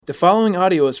The following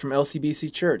audio is from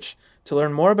LCBC Church. To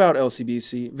learn more about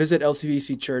LCBC, visit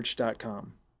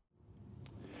lcbcchurch.com.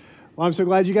 Well, I'm so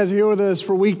glad you guys are here with us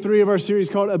for week 3 of our series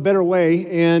called A Better Way.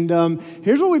 And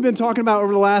here's what we've been talking about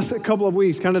over the last couple of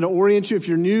weeks, kind of to orient you if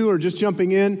you're new or just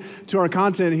jumping in to our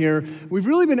content here. We've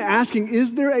really been asking,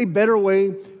 is there a better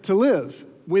way to live?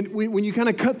 When you kind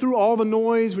of cut through all the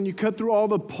noise, when you cut through all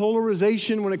the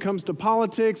polarization when it comes to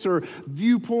politics or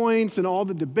viewpoints and all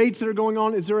the debates that are going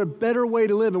on, is there a better way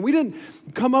to live? And we didn't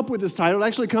come up with this title. It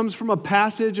actually comes from a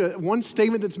passage, one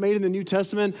statement that's made in the New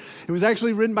Testament. It was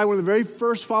actually written by one of the very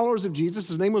first followers of Jesus.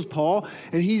 His name was Paul.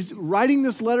 And he's writing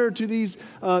this letter to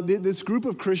this group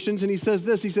of Christians. And he says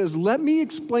this, he says, "Let me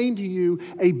explain to you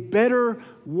a better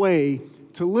way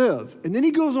to live." And then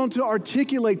he goes on to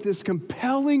articulate this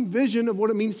compelling vision of what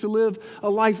it means to live a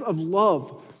life of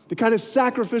love, the kind of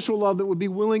sacrificial love that would be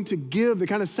willing to give, the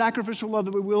kind of sacrificial love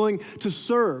that would be willing to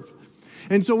serve.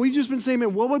 And so we've just been saying,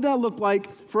 man, what would that look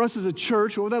like for us as a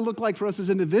church? What would that look like for us as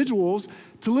individuals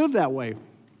to live that way?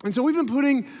 And so we've been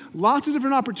putting lots of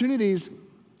different opportunities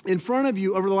in front of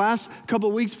you over the last couple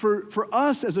of weeks for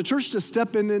us as a church to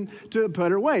step into a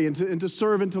better way and to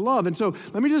serve and to love. And so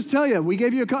let me just tell you, we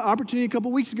gave you an opportunity a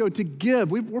couple of weeks ago to give.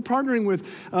 We're partnering with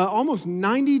almost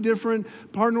 90 different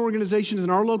partner organizations in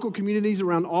our local communities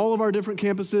around all of our different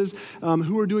campuses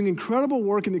who are doing incredible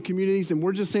work in the communities. And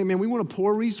we're just saying, man, we want to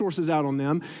pour resources out on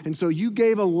them. And so you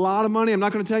gave a lot of money. I'm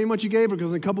not going to tell you how much you gave because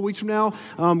in a couple of weeks from now,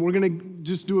 we're going to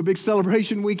just do a big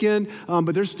celebration weekend.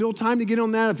 But there's still time to get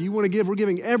on that. If you want to give, we're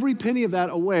giving every penny of that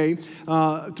away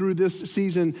through this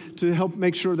season to help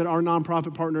make sure that our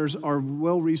nonprofit partners are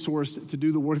well-resourced to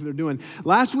do the work that they're doing.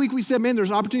 Last week we said, man,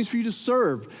 there's opportunities for you to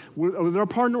serve with our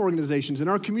partner organizations in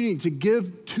our community, to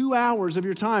give 2 hours of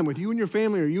your time with you and your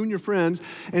family or you and your friends,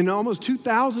 and almost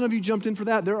 2,000 of you jumped in for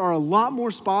that. There are a lot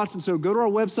more spots, and so go to our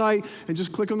website and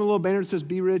just click on the little banner that says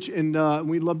Be Rich, and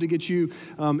we'd love to get you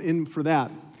in for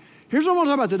that. Here's what I want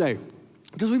to talk about today.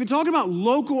 Because we've been talking about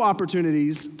local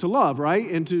opportunities to love, right?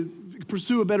 And to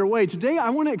pursue a better way. Today, I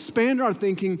want to expand our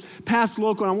thinking past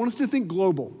local, and I want us to think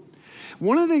global.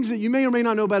 One of the things that you may or may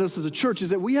not know about us as a church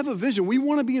is that we have a vision. We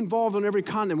want to be involved on every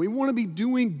continent. We want to be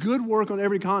doing good work on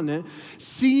every continent,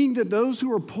 seeing that those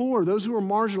who are poor, those who are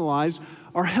marginalized,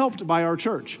 are helped by our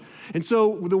church. And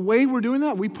so the way we're doing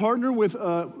that, we partner with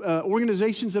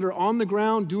organizations that are on the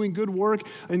ground doing good work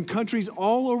in countries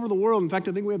all over the world. In fact,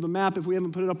 I think we have a map if we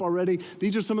haven't put it up already.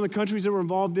 These are some of the countries that we're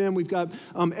involved in. We've got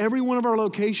every one of our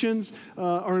locations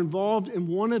are involved in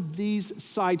one of these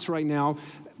sites right now,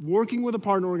 working with a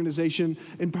partner organization,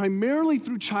 and primarily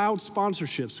through child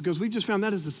sponsorships, because we've just found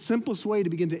that is the simplest way to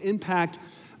begin to impact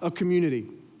a community.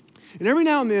 And every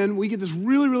now and then, we get this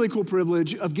really, really cool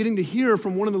privilege of getting to hear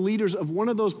from one of the leaders of one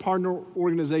of those partner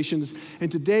organizations.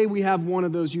 And today, we have one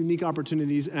of those unique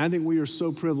opportunities, and I think we are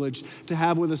so privileged to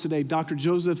have with us today Dr.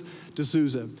 Joseph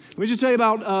D'Souza. Let me just tell you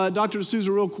about Dr.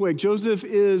 D'Souza real quick. Joseph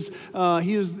is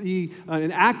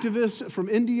an activist from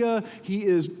India. He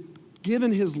is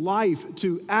given his life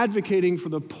to advocating for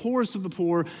the poorest of the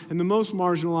poor and the most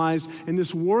marginalized. And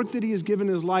this work that he has given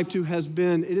his life to has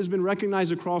been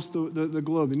recognized across the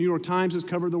globe. The New York Times has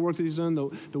covered the work that he's done,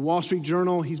 the Wall Street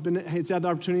Journal. He's had the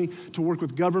opportunity to work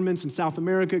with governments in South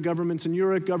America, governments in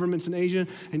Europe, governments in Asia,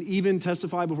 and even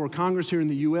testify before Congress here in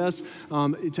the U.S.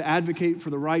 To advocate for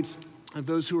the rights of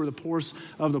those who are the poorest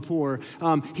of the poor.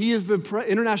 He is the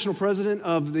international president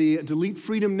of the Delete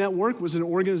Freedom Network, was an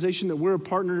organization that we're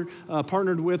partnered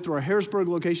with through our Harrisburg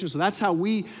location. So that's how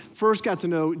we first got to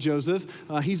know Joseph.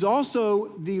 He's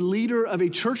also the leader of a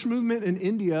church movement in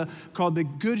India called the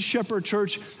Good Shepherd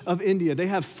Church of India. They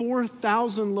have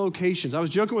 4,000 locations. I was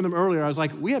joking with him earlier. I was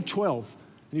like, we have 12.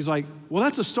 And he's like, well,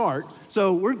 that's a start.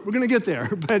 So we're going to get there.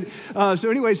 But so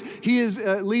anyways, he is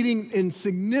leading in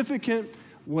significant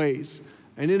ways.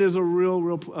 And it is a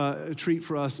real treat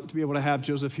for us to be able to have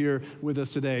Joseph here with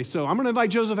us today. So I'm going to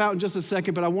invite Joseph out in just a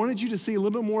second, but I wanted you to see a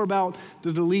little bit more about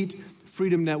the Delete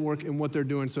Freedom Network and what they're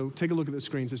doing. So take a look at the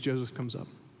screens as Joseph comes up.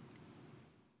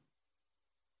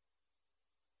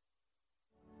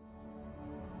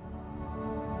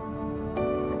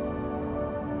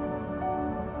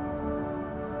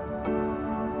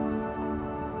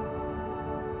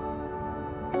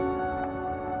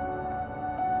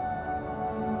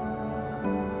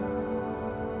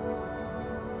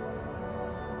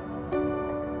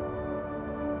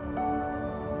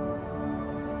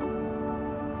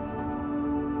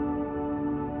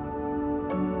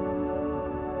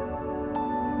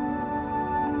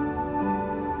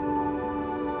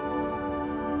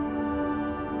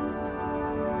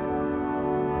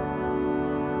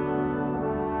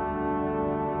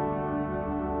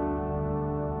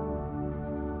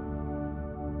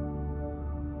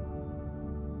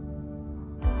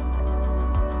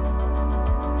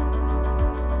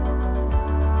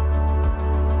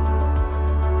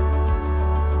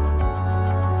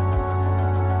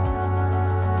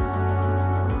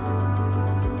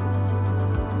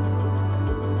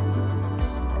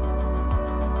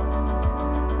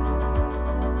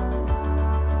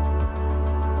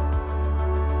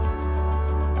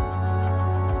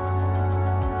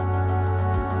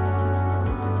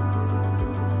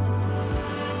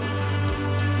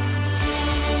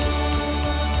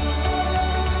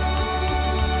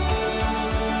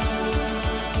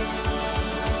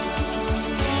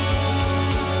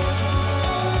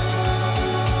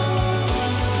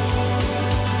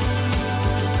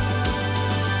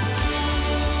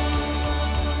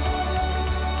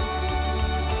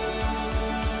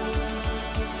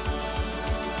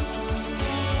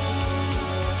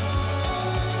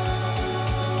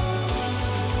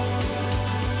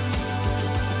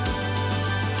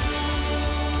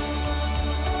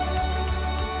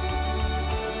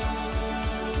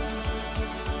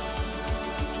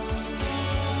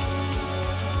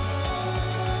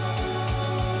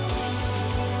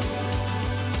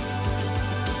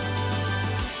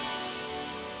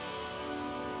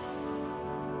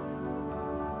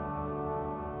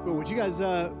 Cool.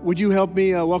 Would you help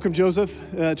me welcome Joseph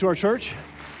to our church?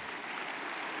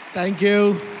 Thank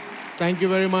you. Thank you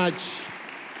very much.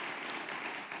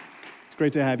 It's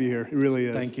great to have you here. It really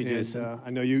is. Thank you, Jason. And, I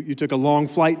know you took a long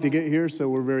flight to get here, so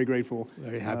we're very grateful.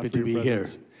 Very happy for to your be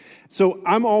presence. here. So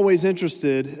I'm always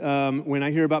interested when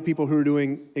I hear about people who are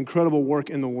doing incredible work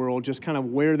in the world, just kind of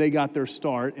where they got their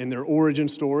start and their origin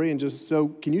story. And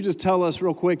can you just tell us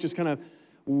real quick, just kind of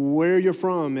where you're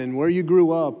from and where you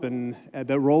grew up and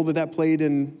the role that played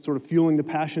in sort of fueling the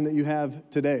passion that you have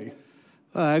today?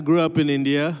 I grew up in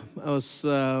India. I was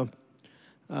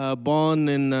born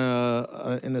in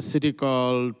a city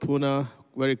called Pune,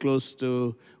 very close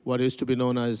to what used to be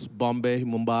known as Bombay,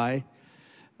 Mumbai.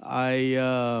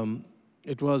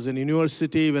 It was in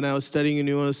university, when I was studying in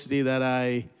university, that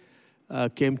I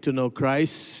came to know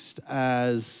Christ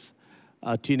as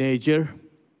a teenager.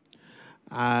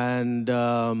 And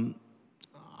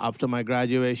after my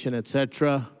graduation,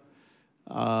 etc.,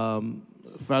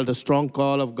 felt a strong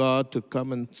call of God to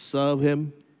come and serve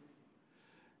Him,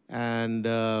 and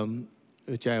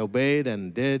which I obeyed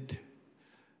and did,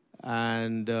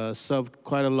 and served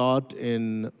quite a lot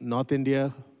in North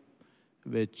India,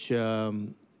 which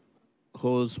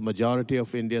hosts majority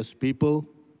of India's people.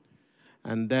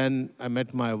 And then I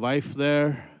met my wife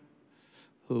there,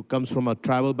 who comes from a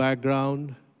tribal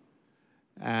background,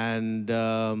 and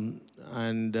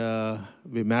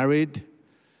we married,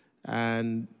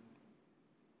 and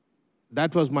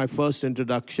that was my first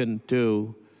introduction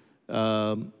to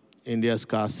India's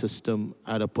caste system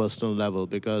at a personal level,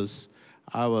 because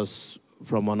I was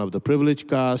from one of the privileged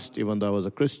caste, even though I was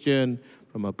a Christian,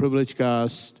 from a privileged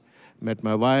caste. Met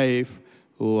my wife,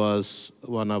 who was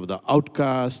one of the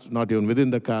outcasts, not even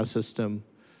within the caste system,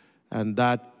 and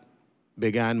that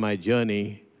began my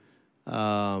journey.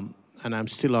 And I'm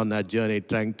still on that journey,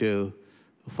 trying to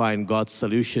find God's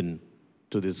solution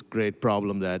to this great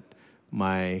problem that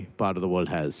my part of the world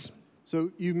has.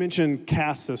 So you mentioned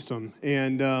caste system,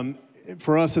 and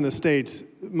for us in the States,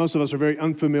 most of us are very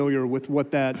unfamiliar with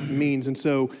what that means. And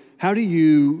so how do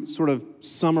you sort of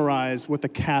summarize what the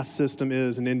caste system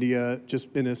is in India,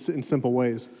 just in simple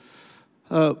ways?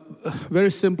 Very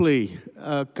simply,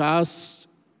 caste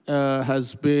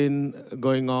has been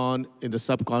going on in the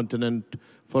subcontinent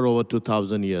for over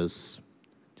 2,000 years.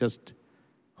 Just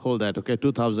hold that, okay?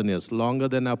 2,000 years. Longer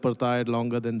than apartheid,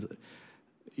 longer than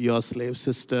your slave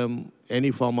system,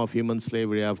 any form of human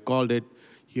slavery. I've called it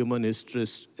human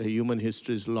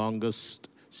history's longest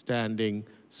standing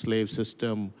slave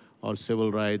system or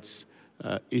civil rights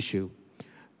issue.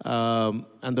 And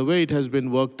the way it has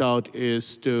been worked out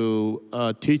is to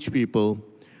teach people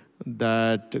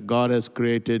that God has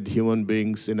created human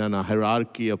beings in a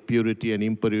hierarchy of purity and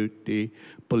impurity,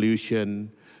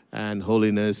 pollution and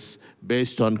holiness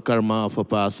based on karma of a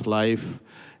past life.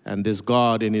 And this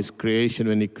God in His creation,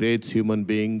 when He creates human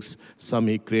beings, some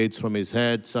He creates from His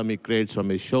head, some He creates from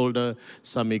His shoulder,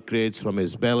 some He creates from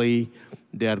His belly.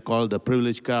 They are called the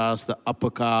privileged caste, the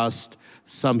upper caste.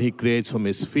 Some He creates from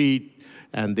His feet,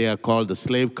 and they are called the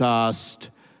slave caste.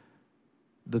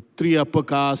 The three upper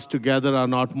castes together are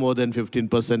not more than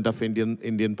 15% of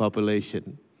Indian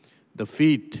population. The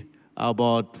feet are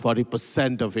about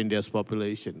 40% of India's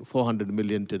population, 400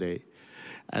 million today.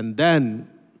 And then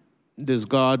this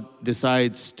God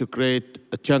decides to create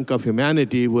a chunk of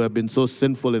humanity who have been so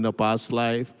sinful in a past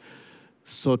life,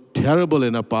 so terrible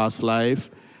in a past life,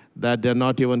 that they're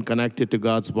not even connected to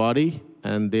God's body,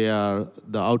 and they are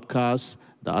the outcasts,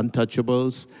 the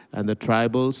untouchables, and the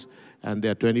tribals, and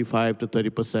they're 25 to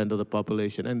 30% of the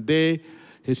population. And they,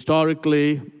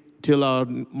 historically, till our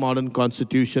modern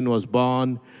constitution was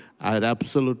born, had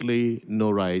absolutely no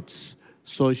rights.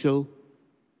 Social,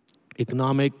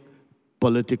 economic,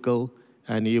 political,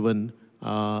 and even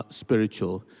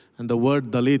spiritual. And the word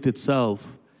Dalit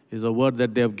itself is a word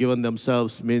that they have given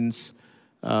themselves, means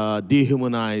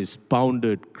dehumanized,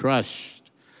 pounded,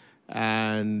 crushed,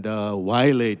 and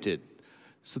violated.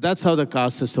 So that's how the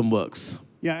caste system works.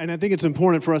 Yeah, and I think it's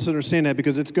important for us to understand that,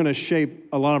 because it's going to shape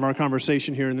a lot of our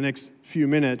conversation here in the next few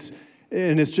minutes.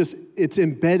 And it's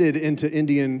embedded into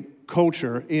Indian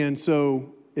culture. And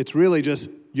so it's really just,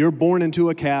 you're born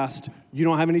into a caste. You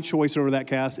don't have any choice over that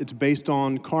caste. It's based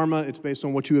on karma. It's based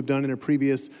on what you have done in a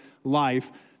previous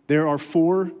life. There are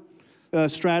four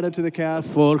strata to the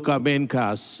caste. Four main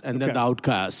castes, and then the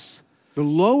outcasts. The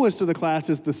lowest of the class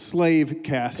is the slave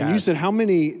caste. And you said how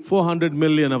many? 400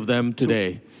 million of them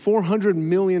today. So 400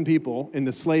 million people in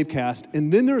the slave caste. And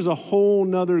then there's a whole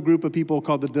nother group of people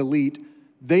called the Dalit.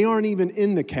 They aren't even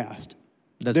in the caste.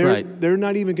 That's right. They're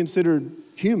not even considered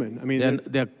human. I mean,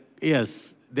 the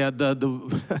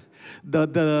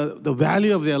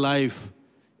value of their life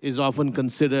is often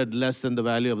considered less than the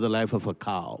value of the life of a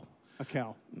cow. A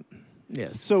cow.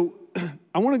 Yes. So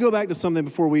I want to go back to something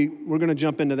before we're going to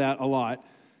jump into that a lot.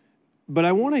 But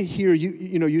I want to hear you,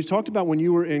 you talked about when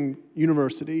you were in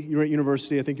university, you were at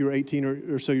university, I think you were 18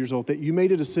 or so years old, that you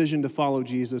made a decision to follow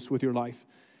Jesus with your life.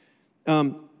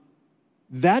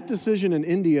 That decision in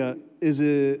India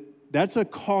that's a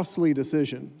costly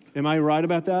decision. Am I right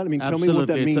about that? I mean, tell me what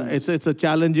that means. It's a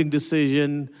challenging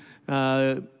decision.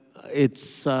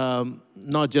 It's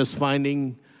not just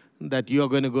finding that you're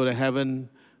going to go to heaven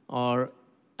or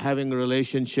having a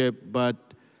relationship, but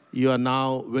you are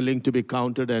now willing to be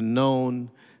counted and known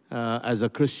as a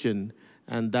Christian,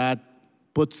 and that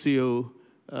puts you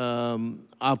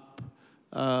up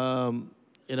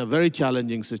in a very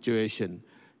challenging situation.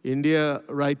 India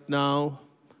right now,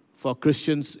 for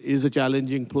Christians, is a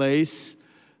challenging place.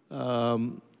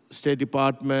 State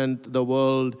Department, the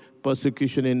World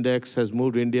Persecution Index has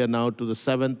moved India now to the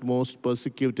 7th most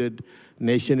persecuted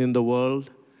nation in the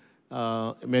world.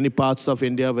 Many parts of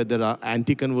India where there are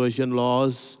anti-conversion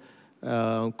laws,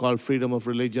 called freedom of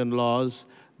religion laws.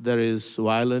 There is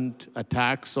violent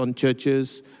attacks on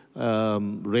churches,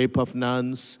 rape of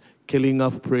nuns, killing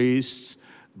of priests,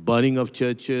 burning of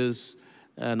churches,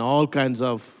 and all kinds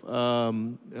of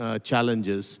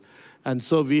challenges. And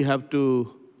so we have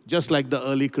to, just like the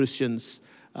early Christians,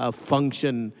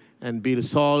 function and be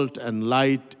salt and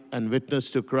light and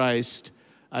witness to Christ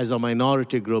as a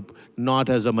minority group, not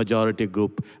as a majority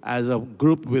group, as a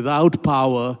group without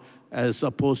power, as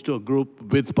opposed to a group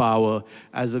with power,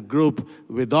 as a group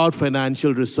without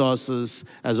financial resources,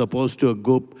 as opposed to a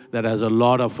group that has a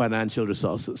lot of financial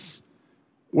resources.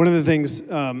 One of the things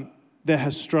that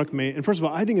has struck me, and first of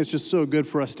all, I think it's just so good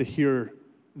for us to hear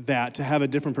that, to have a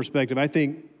different perspective. I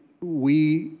think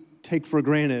we take for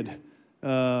granted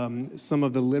some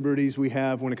of the liberties we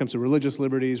have when it comes to religious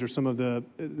liberties or some of the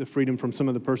freedom from some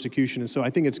of the persecution. And so I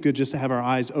think it's good just to have our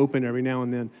eyes open every now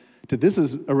and then to this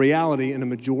is a reality in a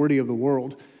majority of the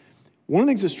world. One of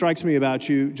the things that strikes me about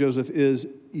you, Joseph, is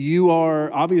you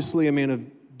are obviously a man of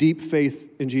deep faith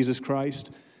in Jesus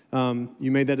Christ.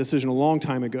 You made that decision a long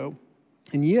time ago.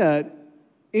 And yet,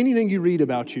 anything you read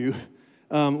about you,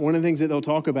 one of the things that they'll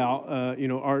talk about,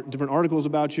 are different articles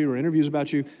about you or interviews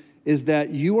about you, is that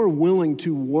you are willing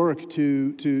to work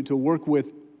to work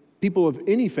with people of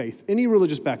any faith, any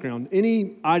religious background,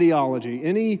 any ideology,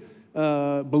 any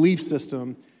belief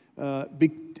system,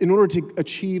 in order to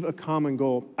achieve a common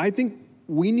goal. I think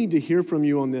we need to hear from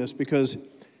you on this because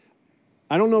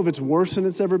I don't know if it's worse than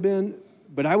it's ever been,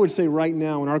 but I would say right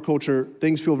now in our culture,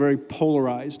 things feel very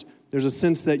polarized. There's a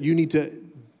sense that we need to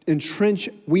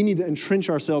entrench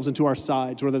ourselves into our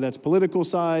sides, whether that's political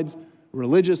sides,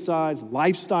 religious sides,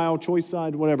 lifestyle, choice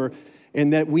sides, whatever,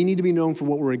 and that we need to be known for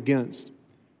what we're against.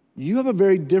 You have a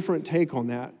very different take on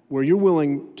that, where you're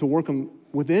willing to work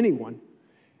with anyone.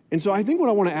 And so I think what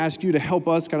I want to ask you to help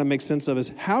us kind of make sense of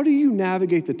is, how do you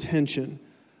navigate the tension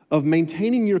of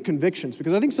maintaining your convictions?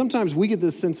 Because I think sometimes we get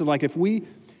this sense of like, if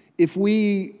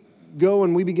we go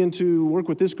and we begin to work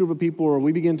with this group of people, or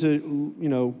we begin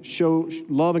to, show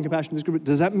love and compassion to this group,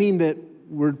 does that mean that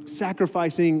we're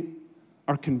sacrificing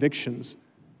our convictions?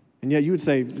 And yet you would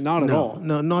say, not at all.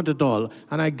 No, not at all.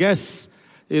 And I guess,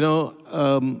 in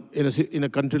a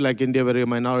country like India, where you're a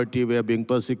minority, we are being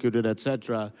persecuted,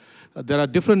 etc., there are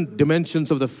different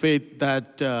dimensions of the faith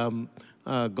that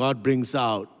God brings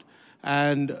out.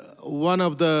 And one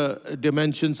of the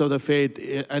dimensions of the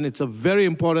faith, and it's a very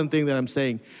important thing that I'm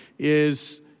saying,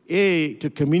 is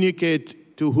to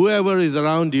communicate to whoever is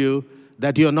around you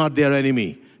that you're not their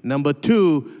enemy. Number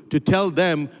two, to tell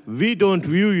them we don't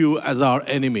view you as our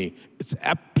enemy. It's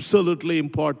absolutely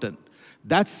important.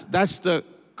 That's the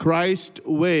Christ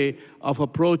way of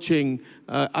approaching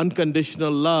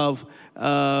unconditional love,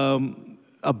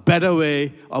 a better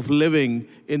way of living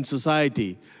in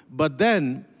society. But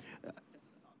then,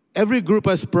 every group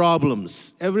has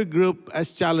problems. Every group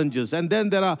has challenges. And then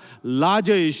there are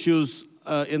larger issues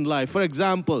in life. For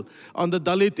example, on the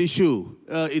Dalit issue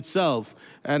itself,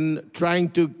 and trying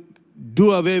to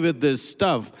do away with this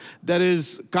stuff. There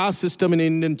is caste system in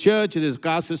Indian church, there is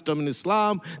caste system in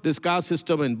Islam, there's caste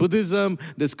system in Buddhism,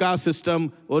 there's caste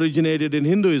system originated in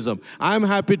Hinduism. I'm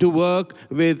happy to work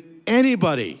with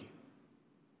anybody,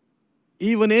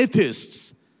 even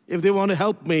atheists, if they want to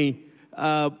help me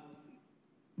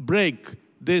break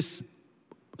this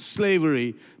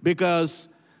slavery, because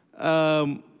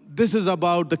this is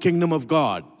about the kingdom of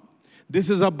God. This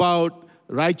is about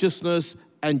righteousness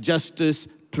and justice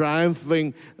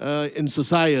triumphing in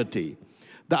society.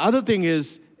 The other thing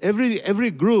is,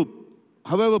 every group,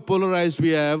 however polarized we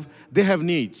have, they have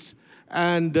needs.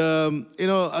 And,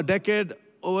 a decade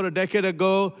over a decade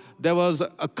ago, there was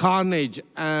a carnage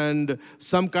and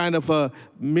some kind of a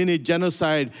mini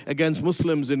genocide against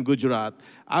Muslims in Gujarat.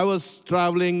 I was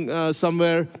traveling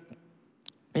somewhere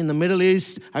in the Middle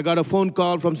East. I got a phone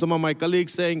call from some of my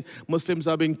colleagues saying Muslims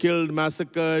are being killed,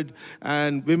 massacred,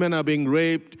 and women are being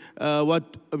raped.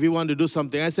 We want to do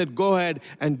something. I said, go ahead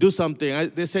and do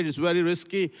something. They said, it's very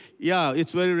risky. Yeah,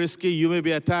 it's very risky. You may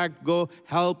be attacked. Go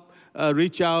help,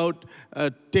 reach out,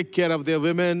 take care of their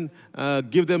women,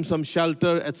 give them some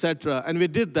shelter, etc. And we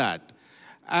did that.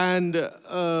 And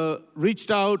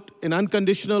reached out in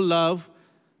unconditional love.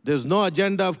 There's no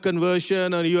agenda of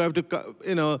conversion, or you have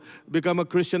to, become a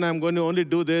Christian. I'm going to only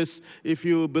do this if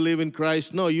you believe in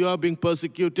Christ. No, you are being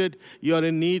persecuted. You are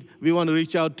in need. We want to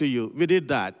reach out to you. We did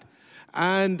that.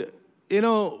 And,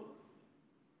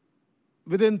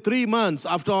 within 3 months,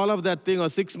 after all of that thing, or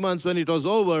 6 months when it was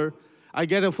over, I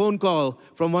get a phone call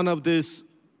from one of these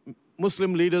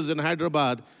Muslim leaders in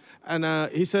Hyderabad.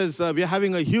 And he says, we're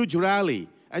having a huge rally.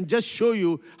 And just show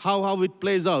you how it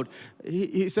plays out.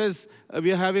 He says,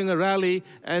 we are having a rally,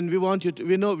 and we want you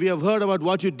to, we have heard about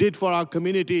what you did for our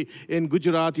community in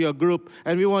Gujarat, your group,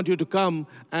 and we want you to come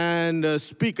and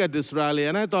speak at this rally.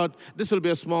 And I thought, this will be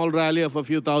a small rally of a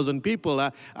few thousand people.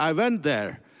 I went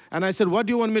there, and I said, what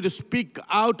do you want me to speak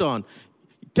out on?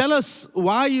 Tell us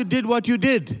why you did what you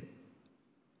did.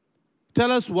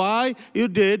 Tell us why you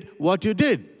did what you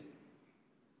did.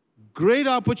 Great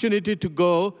opportunity to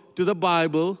go to the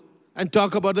Bible and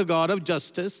talk about the God of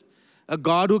justice, a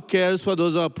God who cares for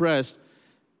those who are oppressed.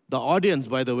 The audience,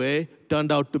 by the way,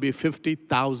 turned out to be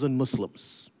 50,000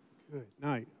 Muslims. Good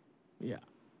night. Yeah.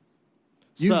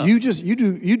 You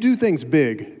do things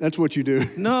big. That's what you do.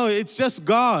 No, it's just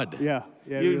God. Yeah.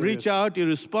 You really reach is. out, you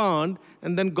respond,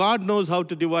 and then God knows how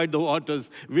to divide the waters.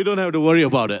 We don't have to worry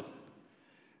about it.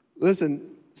 Listen,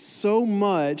 so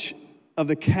much of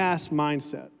the caste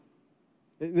mindset,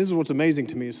 and this is what's amazing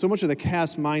to me, is so much of the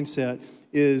caste mindset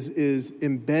is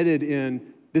embedded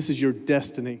in this is your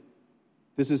destiny.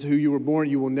 This is who you were born.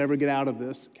 You will never get out of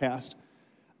this caste.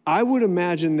 I would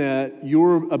imagine that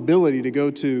your ability to go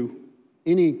to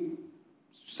any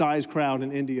size crowd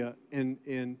in India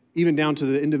and even down to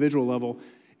the individual level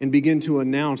and begin to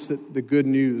announce that the good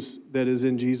news that is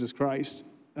in Jesus Christ,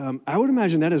 I would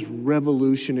imagine that is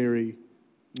revolutionary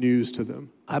news to them.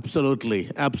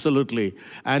 Absolutely, absolutely.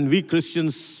 And we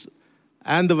Christians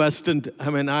and the Western,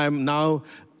 I'm now,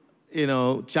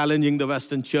 challenging the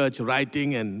Western church,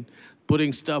 writing and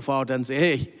putting stuff out and say,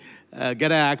 hey,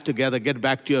 get our act together, get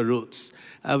back to your roots.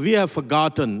 We have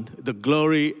forgotten the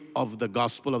glory of the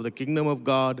gospel of the kingdom of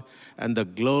God and the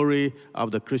glory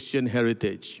of the Christian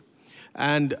heritage.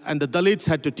 And the Dalits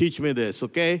had to teach me this,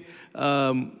 okay?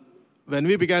 When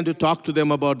we began to talk to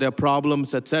them about their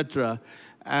problems, etc.,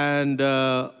 and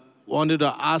wanted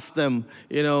to ask them,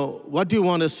 what do you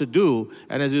want us to do?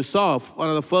 And as you saw, one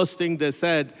of the first things they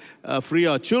said, free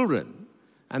our children.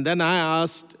 And then I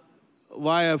asked,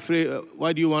 why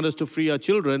do you want us to free our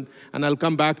children? And I'll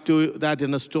come back to that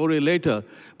in a story later.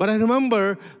 But I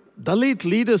remember Dalit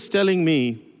leaders telling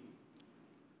me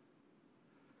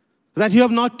that you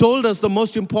have not told us the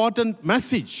most important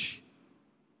message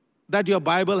that your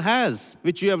Bible has,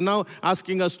 which you have now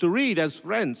asking us to read as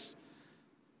friends.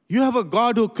 You have a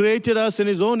God who created us in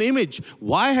his own image.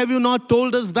 Why have you not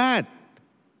told us that?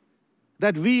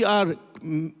 That we are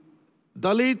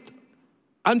Dalit,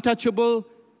 untouchable.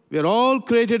 We are all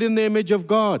created in the image of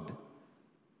God.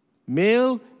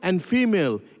 Male and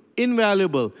female,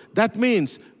 invaluable. That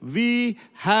means we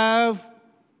have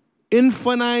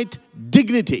infinite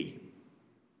dignity.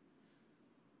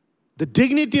 The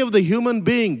dignity of the human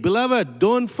being. Beloved,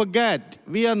 don't forget,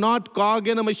 we are not cog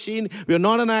in a machine. We are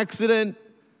not an accident.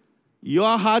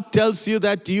 Your heart tells you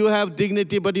that you have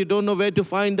dignity, but you don't know where to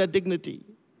find that dignity.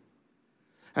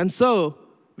 And so,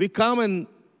 we come and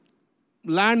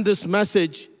land this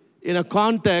message in a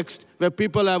context where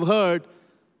people have heard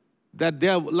that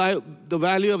the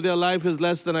value of their life is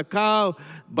less than a cow.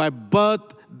 By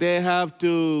birth, they have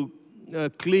to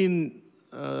clean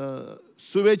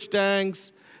sewage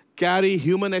tanks, carry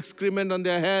human excrement on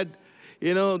their head.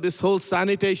 This whole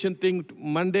sanitation thing,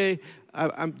 Monday,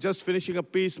 I'm just finishing a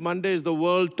piece. Monday is the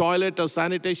World Toilet or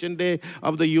Sanitation Day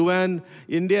of the UN.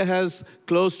 India has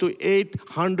close to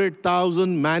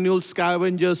 800,000 manual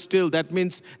scavengers still. That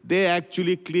means they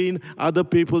actually clean other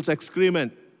people's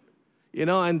excrement.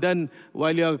 And then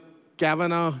while your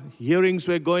Kavanaugh hearings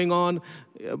were going on,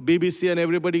 BBC and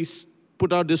everybody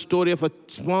put out this story of a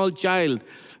small child,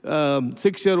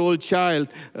 6-year-old child,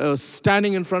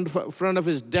 standing in front of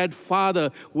his dead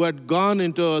father who had gone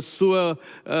into a sewer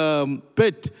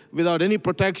pit without any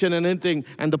protection and anything,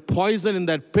 and the poison in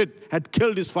that pit had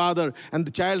killed his father, and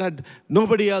the child had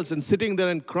nobody else, and sitting there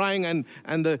and crying,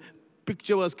 and the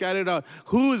picture was carried out.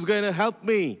 Who is going to help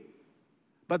me?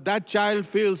 But that child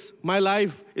feels my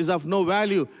life is of no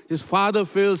value. His father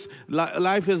feels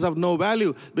life is of no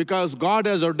value because God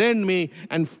has ordained me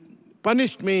and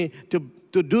punished me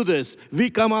to do this. We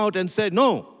come out and say,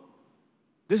 no,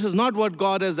 this is not what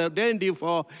God has ordained you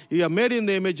for. You are made in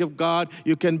the image of God.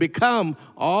 You can become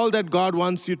all that God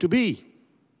wants you to be.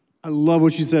 I love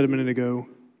what you said a minute ago.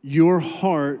 Your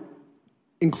heart,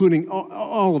 including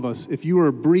all of us, if you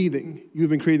are breathing, you have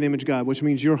been created in the image of God, which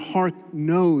means your heart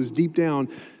knows deep down,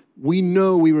 we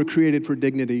know we were created for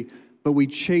dignity, but we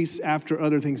chase after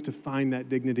other things to find that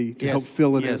dignity, to help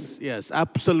fill it in. Yes,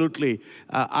 absolutely.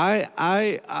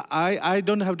 I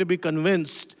don't have to be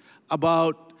convinced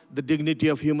about the dignity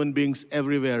of human beings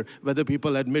everywhere, whether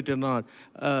people admit it or not.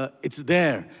 It's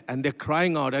there, and they're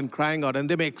crying out, and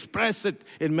they may express it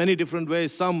in many different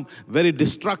ways, some very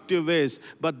destructive ways,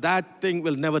 but that thing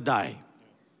will never die.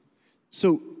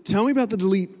 So tell me about the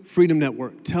Delete Freedom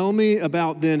Network. Tell me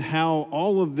about then how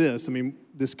all of this,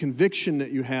 this conviction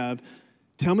that you have,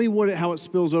 tell me how it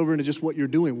spills over into just what you're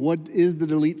doing. What is the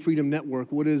Delete Freedom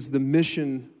Network? What is the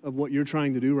mission of what you're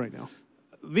trying to do right now?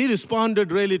 We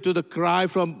responded really to the cry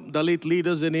from Dalit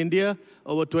leaders in India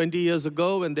over 20 years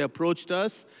ago when they approached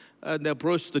us. They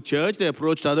approached the church. They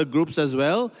approached other groups as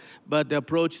well. But they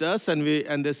approached us and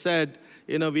they said,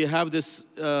 we have this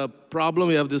problem.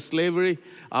 We have this slavery.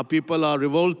 Our people are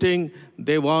revolting.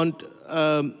 They want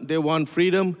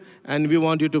freedom. And we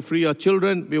want you to free our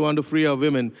children. We want to free our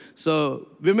women. So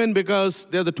women, because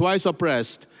they're the twice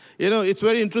oppressed. It's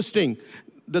very interesting.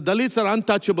 The Dalits are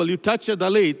untouchable. You touch a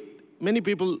Dalit, many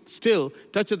people still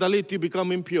touch a Dalit, you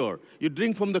become impure. You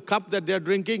drink from the cup that they're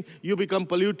drinking, you become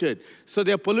polluted. So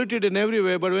they're polluted in every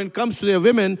way, but when it comes to their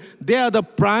women, they are the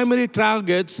primary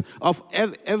targets of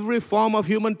every form of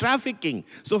human trafficking.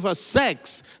 So for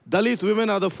sex, Dalit women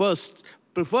are the first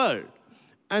preferred.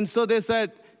 And so they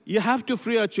said, you have to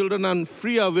free our children and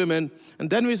free our women. And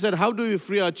then we said, how do we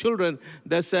free our children?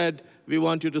 They said, we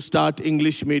want you to start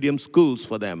English medium schools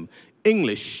for them.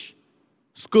 English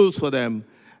schools for them.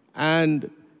 And,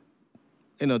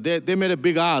 they made a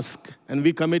big ask, and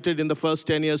we committed in the first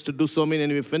 10 years to do so many,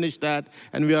 and we finished that,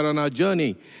 and we are on our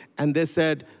journey. And they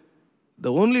said,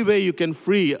 the only way you can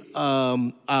free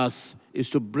us is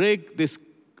to break this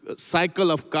cycle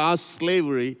of caste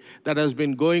slavery that has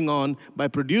been going on by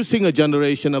producing a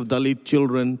generation of Dalit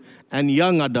children and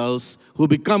young adults who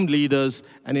become leaders,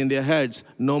 and in their heads,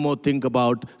 no more think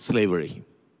about slavery.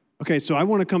 Okay, so I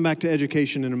want to come back to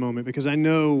education in a moment, because I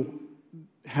know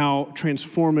how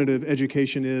transformative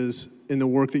education is in the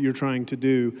work that you're trying to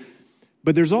do.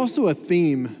 But there's also a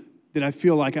theme that I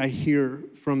feel like I hear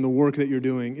from the work that you're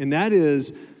doing, and that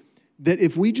is that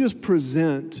if we just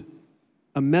present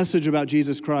a message about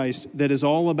Jesus Christ that is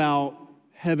all about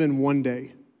heaven one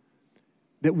day,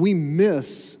 that we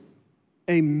miss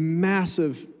a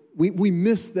massive, we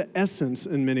miss the essence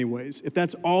in many ways, if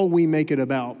that's all we make it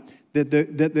about.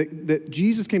 That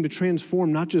Jesus came to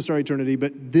transform not just our eternity,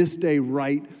 but this day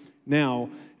right now.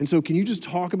 And so can you just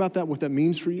talk about that, what that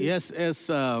means for you? Yes,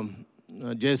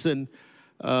 Jason,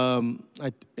 I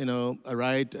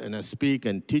write and I speak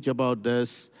and teach about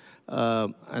this.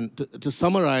 And to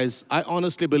summarize, I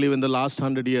honestly believe in the last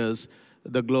 100 years,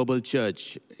 the global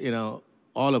church,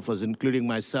 all of us, including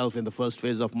myself in the first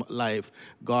phase of my life,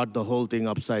 got the whole thing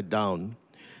upside down.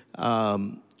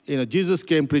 Jesus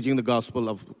came preaching the gospel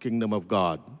of the kingdom of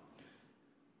God.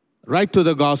 Right to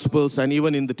the Gospels and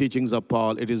even in the teachings of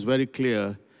Paul, it is very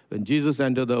clear when Jesus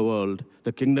entered the world,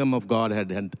 the kingdom of God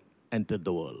had entered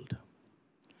the world.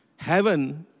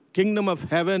 Heaven, kingdom of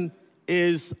heaven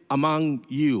is among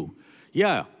you.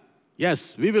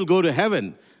 Yes, we will go to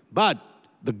heaven, but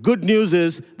the good news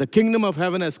is the kingdom of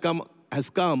heaven has come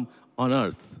on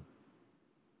earth.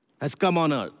 Has come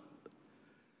on earth.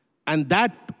 And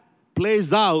that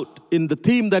plays out in the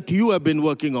theme that you have been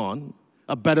working on,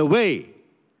 a better way.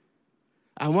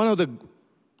 And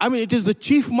it is the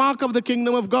chief mark of the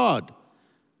kingdom of God.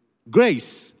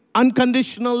 Grace,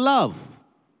 unconditional love.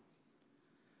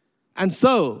 And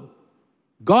so,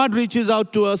 God reaches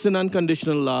out to us in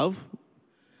unconditional love.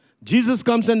 Jesus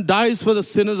comes and dies for the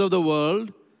sinners of the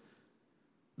world.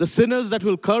 The sinners that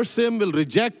will curse him, will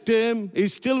reject him, he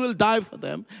still will die for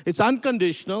them. It's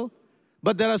unconditional.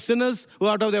 But there are sinners who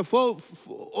out of their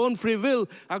own free will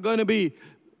are going to be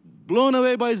blown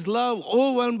away by His love,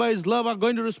 overwhelmed by His love, are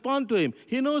going to respond to Him.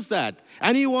 He knows that.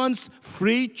 And He wants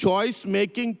free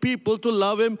choice-making people to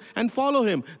love Him and follow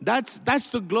Him. That's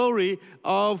the glory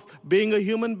of being a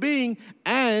human being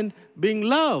and being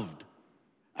loved.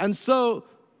 And so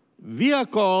we are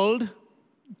called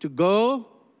to go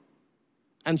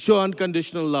and show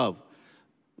unconditional love.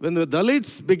 When the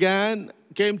Dalits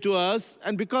came to us,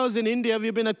 and because in India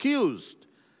we've been accused,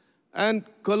 and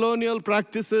colonial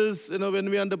practices, when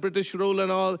we were under British rule and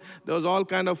all, there was all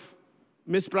kind of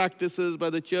mispractices by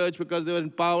the church because they were in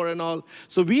power and all.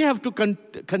 So we have to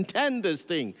contend this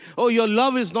thing. Oh, your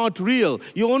love is not real.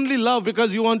 You only love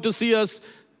because you want to see us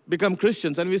become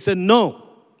Christians. And we say, no,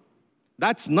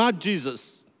 that's not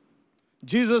Jesus.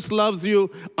 Jesus loves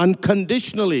you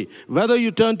unconditionally. Whether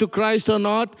you turn to Christ or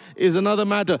not is another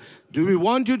matter. Do we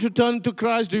want you to turn to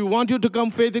Christ? Do we want you to come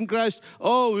faith in Christ?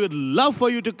 Oh, we would love for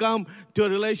you to come to a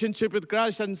relationship with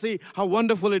Christ and see how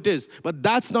wonderful it is. But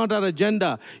that's not our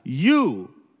agenda.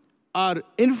 You are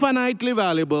infinitely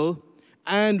valuable,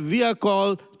 and we are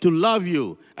called to love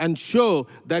you and show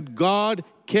that God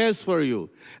cares for you.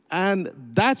 And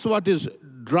that's what is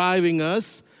driving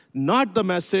us, not the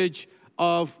message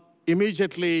of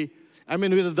immediately,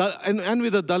 with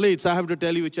the Dalits, I have to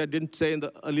tell you, which I didn't say in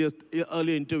the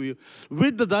earlier interview.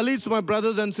 With the Dalits, my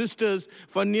brothers and sisters,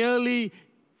 for nearly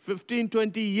 15,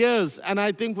 20 years, and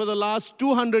I think for the last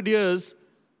 200 years,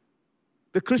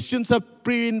 the Christians have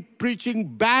been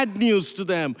preaching bad news to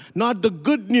them, not the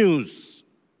good news.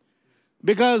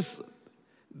 Because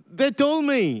they told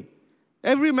me,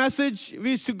 every message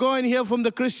we used to go and hear from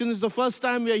the Christians is the first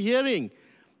time we are hearing.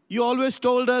 You always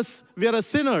told us we are a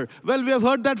sinner. Well, we have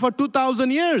heard that for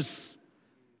 2,000 years.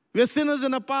 We are sinners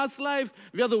in a past life.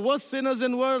 We are the worst sinners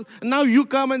in the world. And now you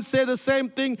come and say the same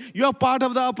thing. You are part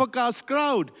of the upper caste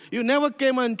crowd. You never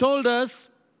came and told us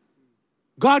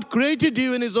God created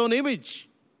you in His own image.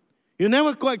 You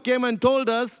never came and told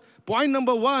us, point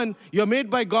number 1, you're made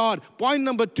by God. Point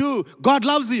number 2, God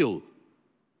loves you.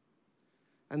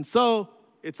 And so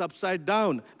it's upside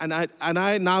down. And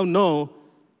I now know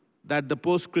that the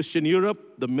post-Christian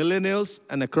Europe, the millennials,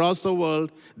 and across the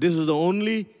world, this is the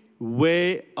only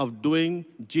way of doing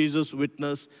Jesus'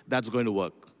 witness that's going to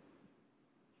work.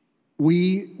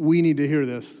 We need to hear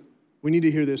this. We need to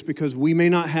hear this because we may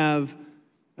not have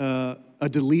a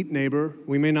delete neighbor.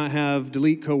 We may not have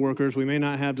delete coworkers. We may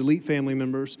not have delete family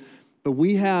members. But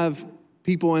we have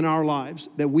people in our lives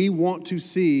that we want to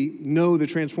know the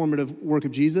transformative work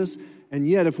of Jesus. And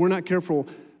yet, if we're not careful,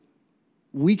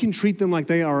 we can treat them like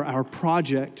they are our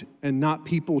project and not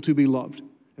people to be loved.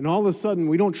 And all of a sudden,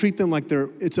 we don't treat them like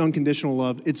it's unconditional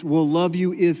love. It's, we'll love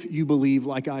you if you believe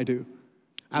like I do.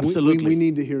 Absolutely. We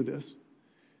need to hear this.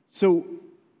 So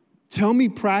tell me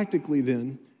practically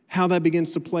then how that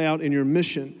begins to play out in your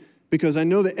mission, because I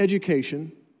know that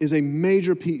education is a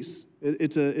major piece.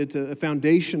 It's a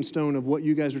foundation stone of what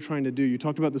you guys are trying to do. You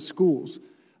talked about the schools.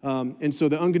 And so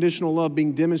the unconditional love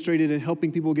being demonstrated in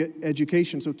helping people get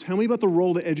education. So tell me about the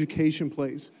role that education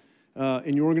plays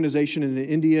in your organization and in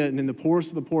India and in the poorest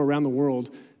of the poor around the world,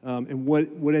 and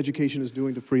what education is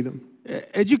doing to free them.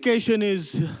 Education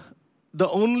is the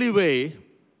only way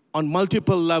on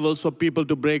multiple levels for people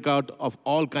to break out of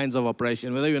all kinds of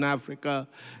oppression, whether you're in Africa,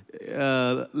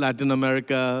 Latin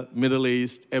America, Middle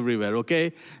East, everywhere,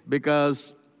 okay?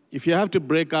 Because if you have to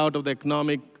break out of the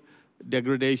economic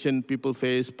degradation people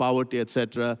face, poverty,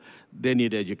 etc., they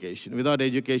need education. Without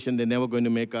education, they're never going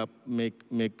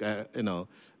to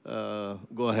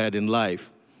go ahead in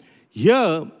life.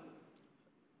 Here,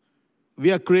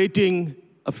 we are creating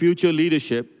a future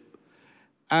leadership,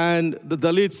 and the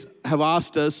Dalits have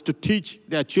asked us to teach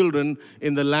their children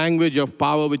in the language of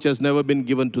power which has never been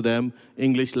given to them,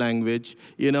 English language.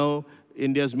 You know,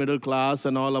 India's middle class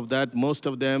and all of that, most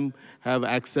of them have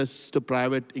access to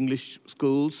private English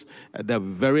schools. They're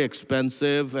very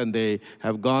expensive, and they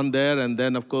have gone there, and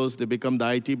then, of course, they become the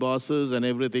IT bosses and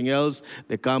everything else.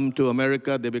 They come to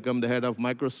America, they become the head of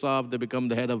Microsoft, they become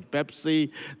the head of Pepsi,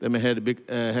 they may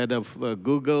head of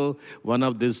Google. One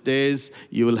of these days,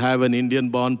 you will have an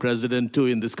Indian-born president, too,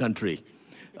 in this country,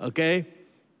 okay?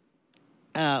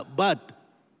 But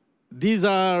these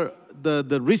are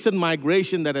the recent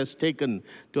migration that has taken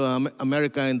to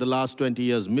America in the last 20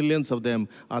 years. Millions of them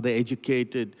are the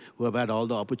educated who have had all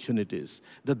the opportunities.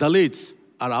 The Dalits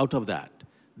are out of that.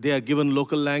 They are given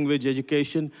local language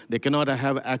education. They cannot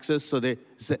have access, so the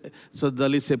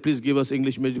Dalits say, please give us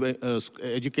English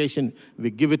education.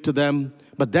 We give it to them.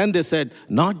 But then they said,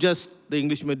 not just the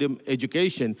English medium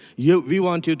education, we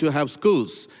want you to have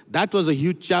schools. That was a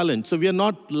huge challenge. So we are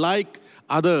not like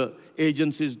other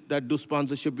agencies that do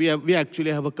sponsorship. We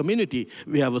actually have a community.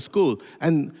 We have a school.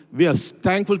 And we are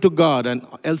thankful to God and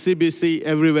LCBC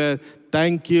everywhere.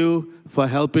 Thank you for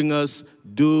helping us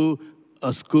do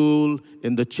a school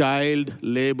in the child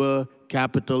labor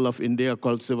capital of India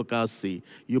called Sivakasi.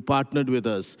 You partnered with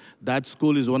us. That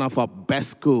school is one of our best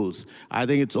schools. I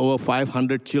think it's over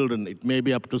 500 children. It may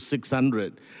be up to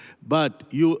 600. But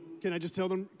you... Can I just tell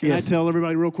them? Can I tell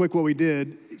everybody real quick what we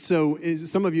did? So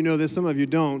some of you know this, some of you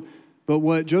don't. But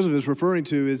what Joseph is referring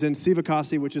to is in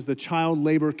Sivakasi, which is the child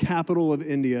labor capital of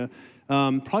India.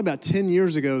 Probably about 10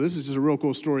 years ago, this is just a real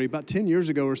cool story. About 10 years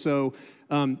ago or so,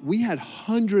 we had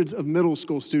hundreds of middle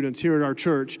school students here at our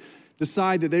church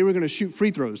decide that they were going to shoot free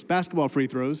throws, basketball free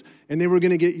throws, and they were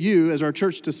going to get you, as our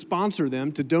church, to sponsor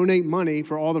them, to donate money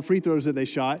for all the free throws that they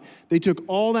shot. They took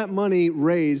all that money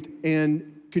raised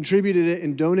and contributed it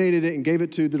and donated it and gave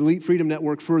it to the Elite Freedom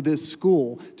Network for this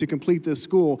school, to complete this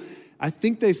school. I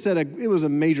think they said it was a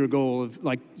major goal of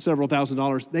like several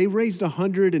 $1,000s. They raised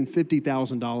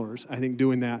 $150,000, I think,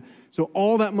 doing that. So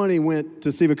all that money went to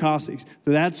Sivakasi.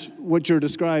 So that's what you're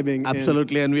describing.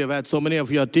 Absolutely, and we have had so many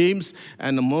of your teams,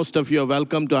 and most of you are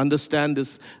welcome to understand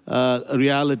this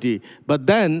reality. But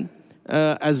then,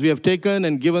 as we have taken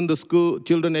and given the school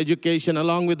children education,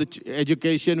 along with the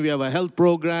education, we have a health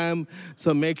program.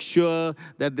 So make sure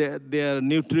that their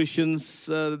nutritions,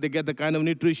 they get the kind of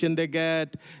nutrition they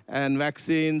get, and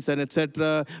vaccines and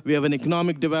etc. We have an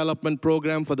economic development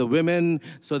program for the women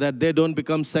so that they don't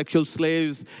become sexual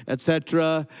slaves,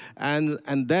 etc. And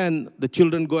then the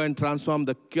children go and transform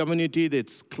the community.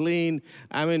 That's clean.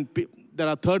 I mean, there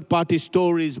are third-party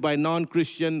stories by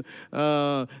non-Christian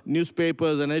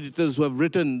newspapers and editors who have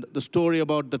written the story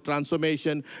about the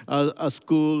transformation a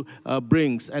school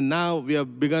brings. And now we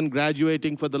have begun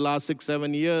graduating for the last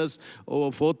 6-7 years.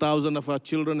 Over 4,000 of our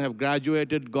children have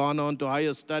graduated, gone on to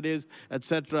higher studies,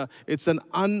 etc. It's an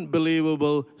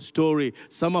unbelievable story.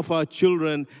 Some of our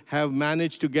children have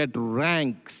managed to get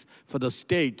ranks for the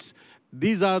states.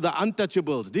 These are the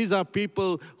untouchables. These are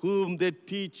people whom they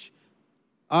teach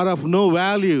are of no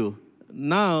value.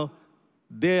 Now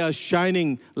they are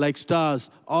shining like stars,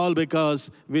 all because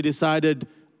we decided,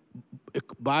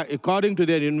 according to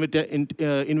their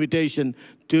invitation,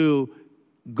 to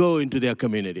go into their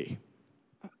community.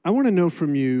 I want to know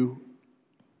from you,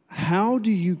 how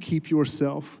do you keep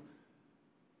yourself?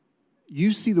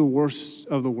 You see the worst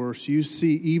of the worst. You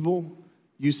see evil,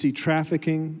 you see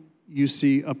trafficking, you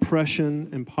see oppression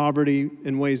and poverty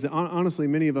in ways that honestly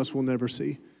many of us will never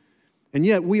see. And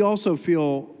yet we also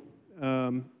feel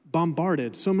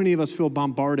bombarded. So many of us feel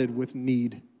bombarded with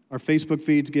need. Our Facebook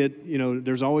feeds get,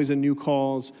 there's always a new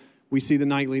calls. We see the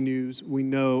nightly news. We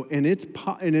know, and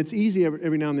it's easy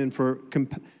every now and then for,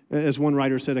 as one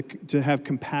writer said, to have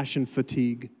compassion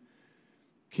fatigue.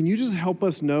 Can you just help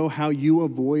us know how you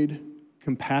avoid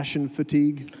compassion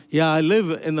fatigue? Yeah, I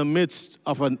live in the midst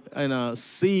of a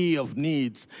sea of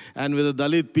needs, and with the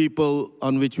Dalit people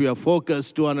on which we are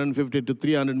focused, 250 to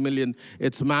 300 million,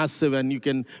 it's massive. And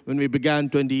when we began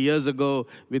 20 years ago,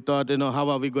 we thought, how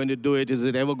are we going to do it? Is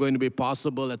it ever going to be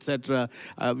possible, etc.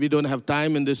 We don't have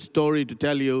time in this story to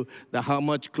tell you how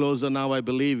much closer now I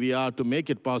believe we are to make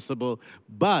it possible.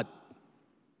 But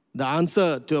the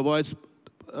answer to avoid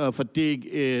fatigue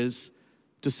is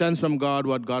to sense from God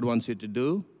what God wants you to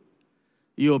do.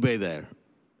 You obey there.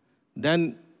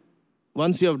 Then,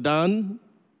 once you have done,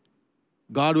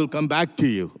 God will come back to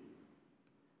you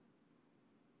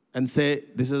and say,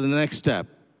 this is the next step,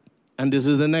 and this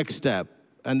is the next step,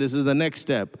 and this is the next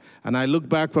step. And I look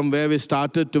back from where we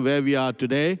started to where we are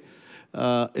today.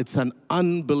 It's an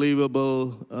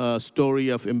unbelievable story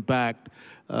of impact.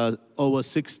 Over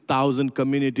 6,000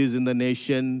 communities in the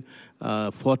nation,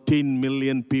 14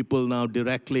 million people now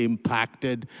directly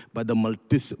impacted by the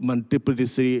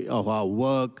multiplicity of our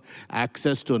work,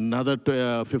 access to another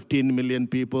 15 million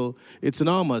people. It's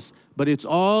enormous, but it's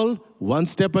all one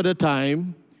step at a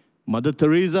time. Mother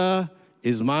Teresa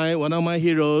is one of my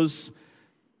heroes.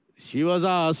 She was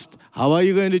asked, how are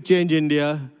you going to change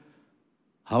India?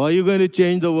 How are you going to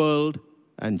change the world?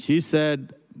 And she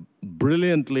said,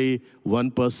 brilliantly,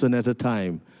 one person at a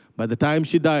time. By the time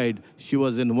she died, she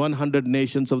was in 100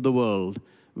 nations of the world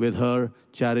with her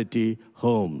charity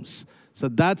homes. So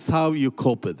that's how you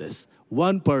cope with this,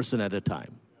 one person at a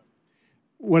time.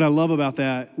 What I love about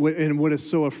that, and what is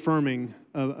so affirming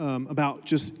about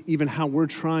just even how we're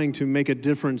trying to make a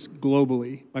difference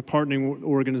globally by partnering with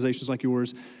organizations like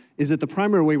yours, is that the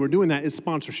primary way we're doing that is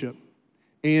sponsorship.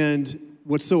 And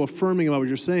what's so affirming about what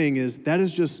you're saying is that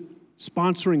is just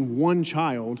sponsoring one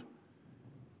child.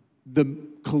 The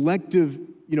collective,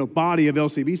 body of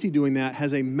LCBC doing that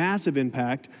has a massive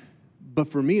impact. But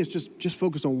for me, it's just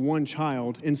focused on one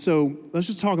child. And so let's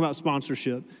just talk about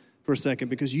sponsorship for a second,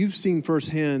 because you've seen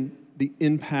firsthand the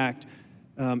impact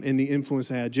and the influence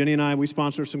it had. Jenny and I, we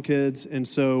sponsor some kids, and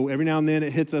so every now and then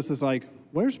it hits us, it's like,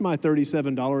 where's my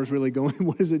 $37 really going?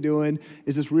 What is it doing?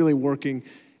 Is this really working?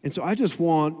 And so I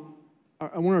want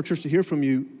our church to hear from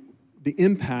you the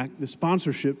impact the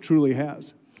sponsorship truly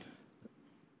has.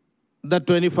 That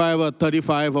 25 or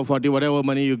 35 or 40, whatever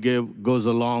money you give, goes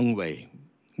a long way.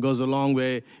 Goes a long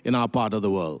way in our part of the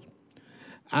world.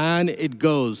 And it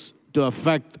goes to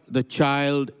affect the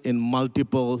child in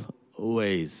multiple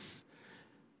ways.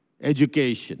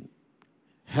 Education,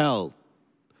 health,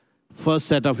 first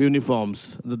set of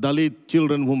uniforms. The Dalit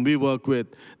children whom we work with,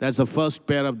 that's the first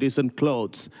pair of decent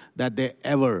clothes that they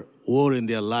ever wore in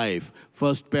their life.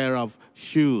 First pair of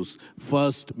shoes,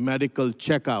 first medical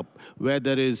checkup, where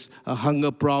there is a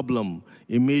hunger problem,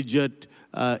 immediate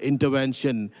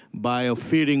intervention by a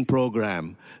feeding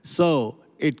program. So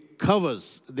it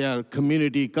covers their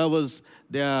community, covers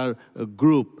their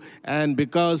group. And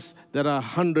because there are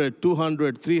 100,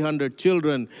 200, 300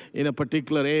 children in a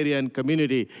particular area and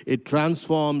community, it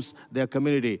transforms their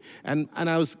community. And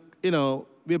I was,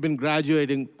 we've been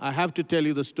graduating. I have to tell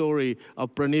you the story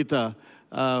of Pranita,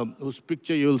 whose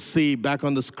picture you'll see back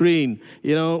on the screen,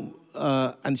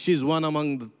 and she's one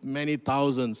among the many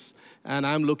thousands. And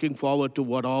I'm looking forward to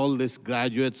what all these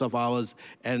graduates of ours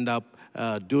end up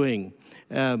doing.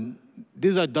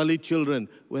 These are Dalit children.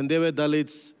 When they were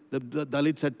Dalits, the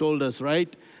Dalits had told us,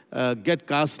 right? Get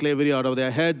caste slavery out of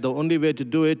their head. The only way to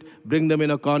do it, bring them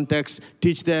in a context,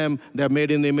 teach them they're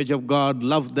made in the image of God,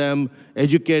 love them,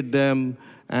 educate them,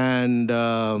 and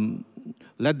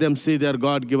let them see their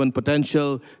God-given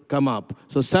potential come up.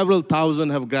 So several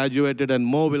thousand have graduated, and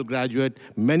more will graduate.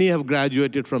 Many have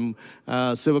graduated from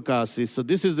Sivakasi. So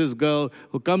this is this girl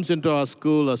who comes into our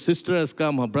school. Her sister has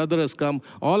come. Her brother has come.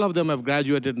 All of them have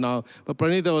graduated now. But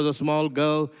Pranita was a small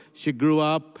girl. She grew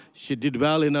up. She did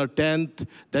well in her 10th.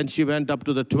 Then she went up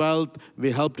to the 12th. We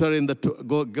helped her in the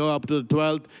go up to the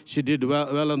 12th. She did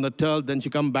well on the 12th. Then she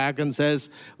come back and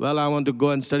says, well, I want to go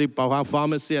and study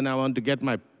pharmacy, and I want to get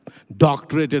my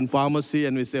doctorate in pharmacy.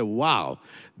 And we say, wow,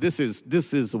 this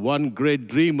is one great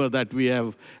dreamer that we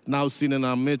have now seen in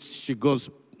our midst. She goes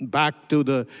back to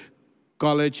the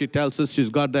college. She tells us she's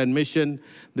got the admission.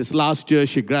 This last year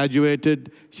she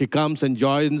graduated. She comes and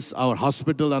joins our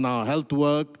hospital and our health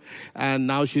work, and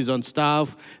now she's on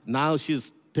staff. Now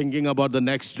she's thinking about the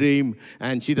next dream,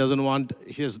 and she doesn't want,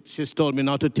 she's told me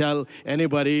not to tell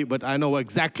anybody, but I know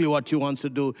exactly what she wants to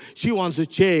do. She wants to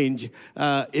change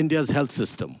India's health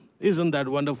system. Isn't that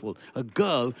wonderful? A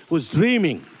girl who's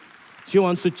dreaming. She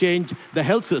wants to change the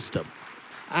health system.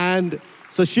 And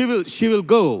so she will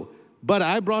go. But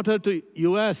I brought her to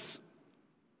US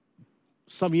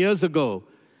some years ago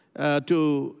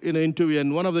to interview.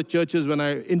 And one of the churches, when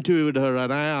I interviewed her,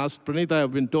 and I asked, Pranita,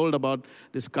 I've been told about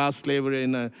this caste slavery,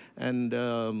 and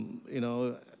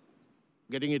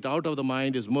getting it out of the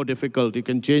mind is more difficult. You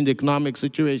can change the economic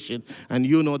situation, and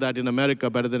you know that in America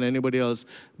better than anybody else.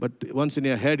 But once in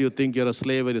your head, you think you're a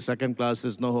slave or you're second class,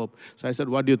 there's no hope. So I said,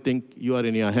 what do you think you are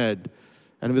in your head?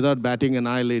 And without batting an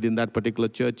eyelid in that particular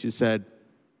church, she said,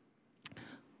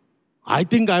 I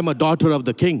think I'm a daughter of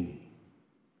the king.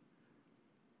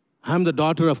 I'm the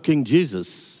daughter of King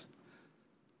Jesus.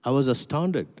 I was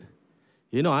astounded.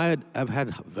 I've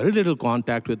had very little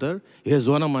contact with her. Here's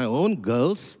one of my own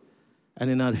girls, and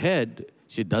in her head,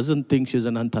 she doesn't think she's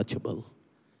an untouchable.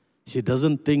 She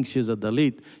doesn't think she's a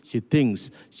Dalit. She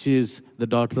thinks she's the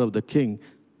daughter of the king.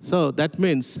 So that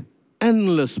means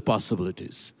endless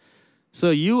possibilities. So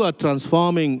you are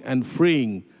transforming and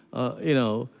freeing,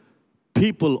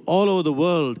 people all over the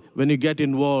world when you get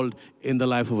involved in the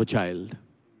life of a child.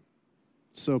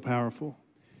 So powerful.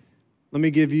 Let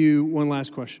me give you one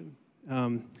last question.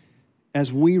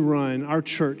 As we run our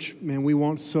church, man, we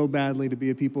want so badly to be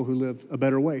a people who live a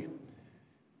better way.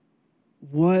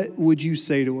 What would you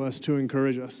say to us to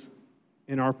encourage us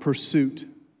in our pursuit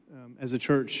as a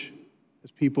church, as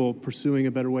people pursuing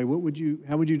a better way?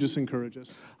 How would you just encourage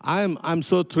us? I'm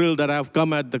so thrilled that I've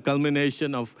come at the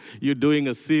culmination of you doing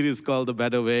a series called The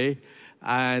Better Way.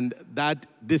 And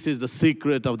this is the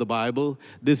secret of the Bible.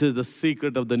 This is the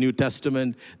secret of the New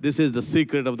Testament. This is the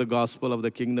secret of the gospel of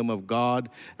the kingdom of God.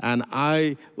 And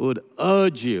I would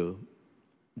urge you,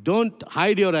 don't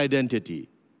hide your identity,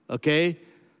 okay?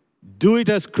 Do it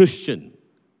as Christian.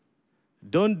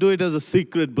 Don't do it as a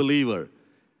secret believer.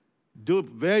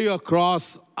 Wear your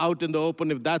cross out in the open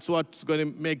if that's what's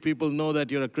going to make people know that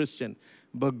you're a Christian.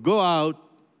 But go out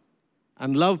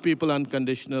and love people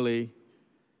unconditionally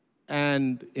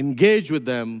and engage with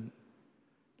them.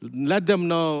 Let them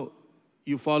know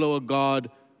you follow a God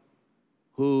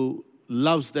who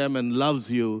loves them and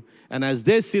loves you. And as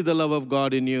they see the love of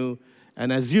God in you,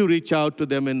 and as you reach out to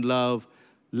them in love,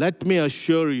 let me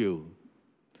assure you,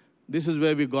 this is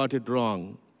where we got it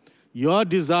wrong. Your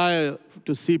desire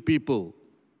to see people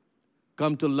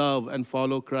come to love and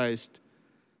follow Christ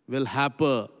will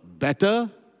happen better,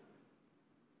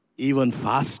 even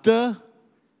faster,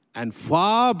 and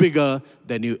far bigger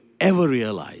than you ever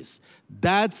realize.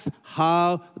 That's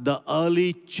how the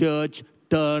early church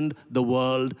turned the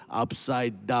world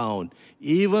upside down.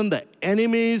 Even the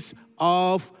enemies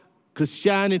of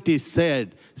Christianity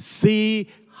said, see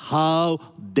how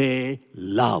they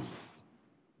love.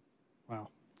 Wow.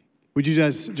 Would you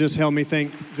guys just help me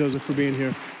thank Joseph for being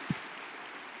here?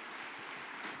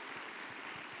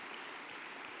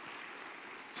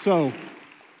 So,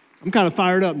 I'm kind of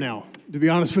fired up now, to be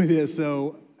honest with you.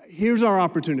 So, here's our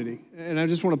opportunity. And I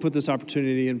just want to put this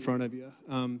opportunity in front of you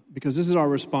because this is our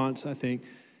response, I think.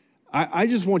 I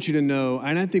just want you to know,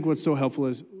 and I think what's so helpful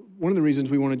is one of the reasons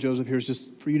we wanted Joseph here is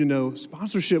just for you to know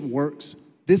sponsorship works.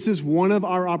 This is one of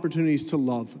our opportunities to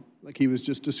love, like he was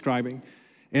just describing.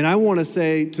 And I want to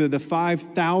say to the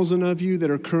 5,000 of you that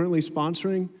are currently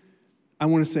sponsoring, I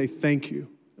want to say thank you.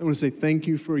 I want to say thank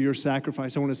you for your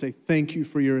sacrifice. I want to say thank you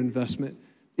for your investment.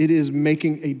 It is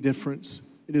making a difference.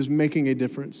 It is making a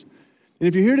difference. And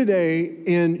if you're here today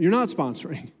and you're not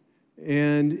sponsoring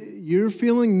and you're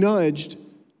feeling nudged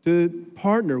to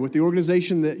partner with the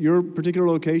organization that your particular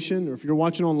location, or if you're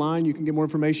watching online, you can get more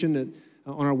information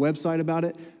on our website about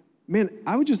it. Man,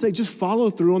 I would just say just follow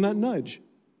through on that nudge.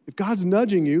 If God's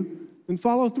nudging you, then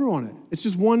follow through on it. It's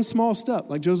just one small step,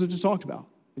 like Joseph just talked about.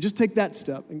 And just take that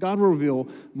step, and God will reveal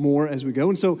more as we go.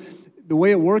 And so the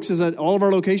way it works is at all of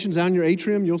our locations down in your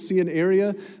atrium, you'll see an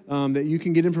area that you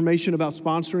can get information about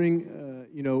sponsoring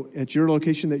at your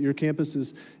location that your campus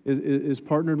is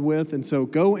partnered with. And so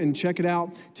go and check it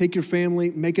out. Take your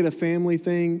family, make it a family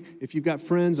thing. If you've got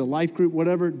friends, a life group,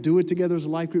 whatever, do it together as a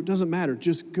life group. Doesn't matter.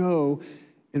 Just go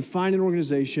and find an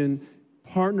organization,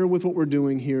 partner with what we're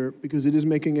doing here because it is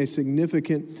making a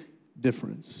significant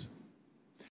difference.